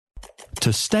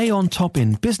To stay on top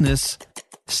in business,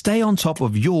 stay on top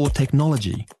of your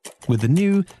technology with the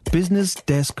new Business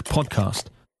Desk podcast,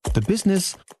 The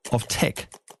Business of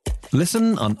Tech.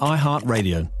 Listen on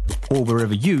iHeartRadio or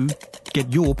wherever you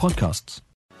get your podcasts.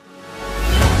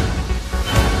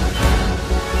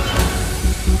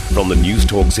 From the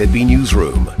Newstalk ZB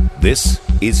Newsroom, this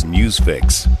is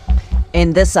Newsfix.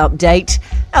 In this update,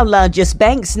 our largest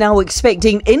banks now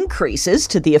expecting increases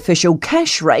to the official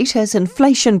cash rate as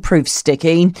inflation proves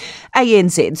sticky.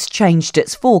 ANZ's changed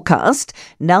its forecast,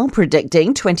 now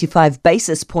predicting 25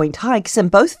 basis point hikes in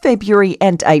both February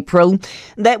and April.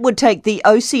 That would take the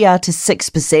OCR to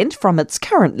 6% from its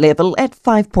current level at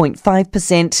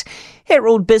 5.5%.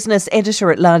 Herald Business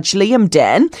Editor-at-Large Liam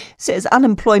Dan says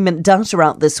unemployment data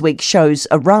out this week shows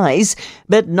a rise,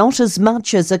 but not as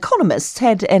much as economists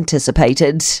had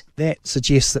anticipated. That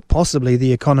suggests that possibly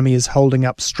the economy is holding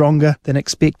up stronger than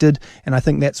expected, and I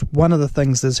think that's one of the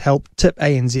things that's helped tip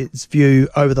ANZ's view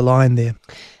over the line there.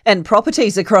 And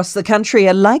properties across the country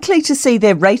are likely to see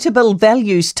their rateable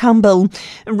values tumble.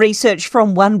 Research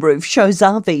from OneRoof shows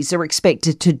RVs are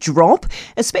expected to drop,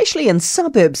 especially in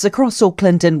suburbs across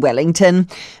Auckland and Wellington.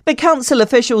 But council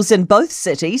officials in both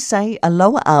cities say a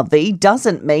lower RV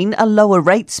doesn't mean a lower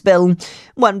rates bill.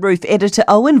 OneRoof editor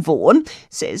Owen Vaughan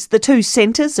says the two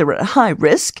centres are at high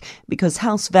risk because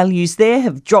house values there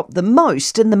have dropped the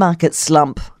most in the market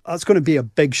slump. That's going to be a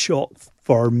big shock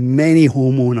for many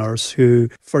homeowners who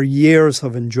for years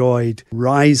have enjoyed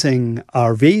rising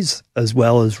RVs as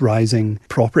well as rising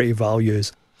property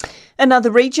values.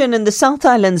 Another region in the South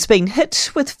Island's been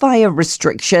hit with fire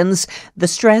restrictions. The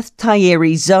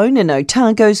Strath-Tyeri zone in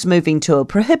Otago's moving to a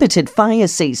prohibited fire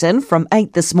season from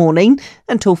 8 this morning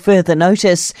until further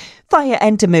notice. Fire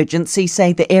and Emergency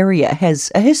say the area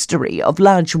has a history of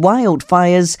large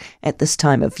wildfires at this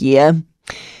time of year.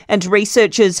 And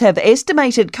researchers have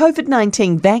estimated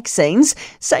COVID-19 vaccines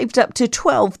saved up to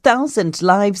 12,000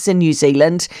 lives in New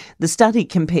Zealand. The study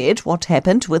compared what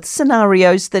happened with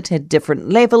scenarios that had different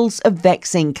levels of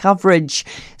vaccine coverage.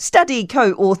 Study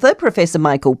co-author Professor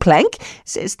Michael Plank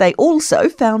says they also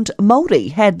found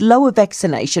Māori had lower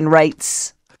vaccination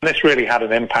rates. This really had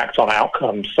an impact on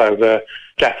outcomes, so the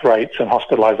death rates and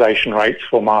hospitalisation rates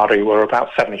for Māori were about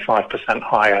 75%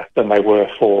 higher than they were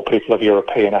for people of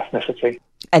European ethnicity.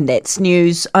 And that's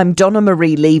news. I'm Donna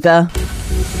Marie Lever.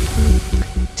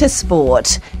 To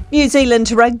sport. New Zealand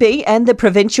Rugby and the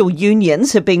provincial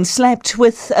unions have been slapped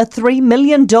with a $3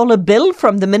 million bill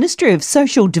from the Ministry of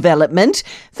Social Development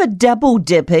for double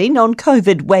dipping on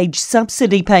COVID wage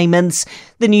subsidy payments.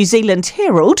 The New Zealand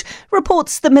Herald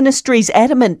reports the ministry's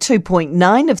adamant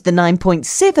 2.9 of the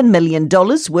 $9.7 million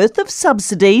worth of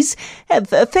subsidies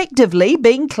have effectively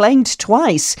been claimed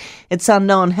twice. It's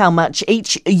unknown how much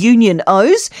each union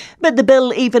owes, but the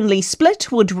bill evenly split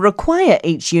would require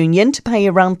each union to pay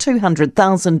around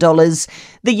 $200,000.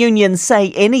 The unions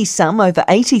say any sum over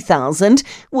 $80,000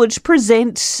 would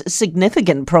present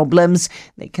significant problems.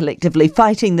 They're collectively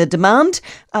fighting the demand,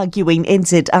 arguing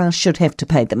NZR should have to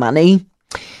pay the money.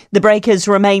 The Breakers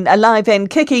remain alive and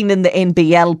kicking in the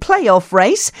NBL playoff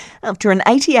race after an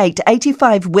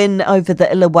 88-85 win over the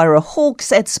Illawarra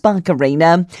Hawks at Spark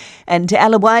Arena. And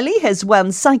Alawali has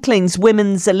won cycling's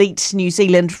Women's Elite New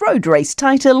Zealand road race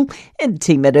title in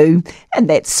Timaru. And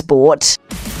that's sport.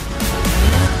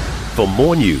 For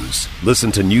more news,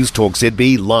 listen to Newstalk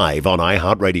ZB live on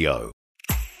iHeartRadio.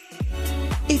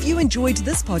 If you enjoyed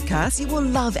this podcast, you will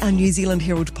love our New Zealand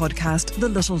Herald podcast, The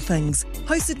Little Things,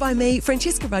 hosted by me,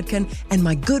 Francesca Rudkin, and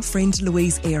my good friend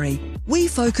Louise Airy. We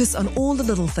focus on all the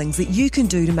little things that you can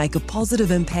do to make a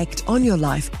positive impact on your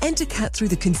life and to cut through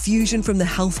the confusion from the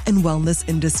health and wellness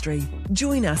industry.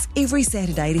 Join us every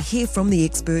Saturday to hear from the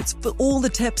experts for all the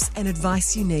tips and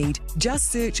advice you need. Just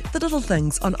search The Little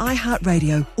Things on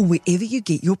iHeartRadio or wherever you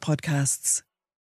get your podcasts.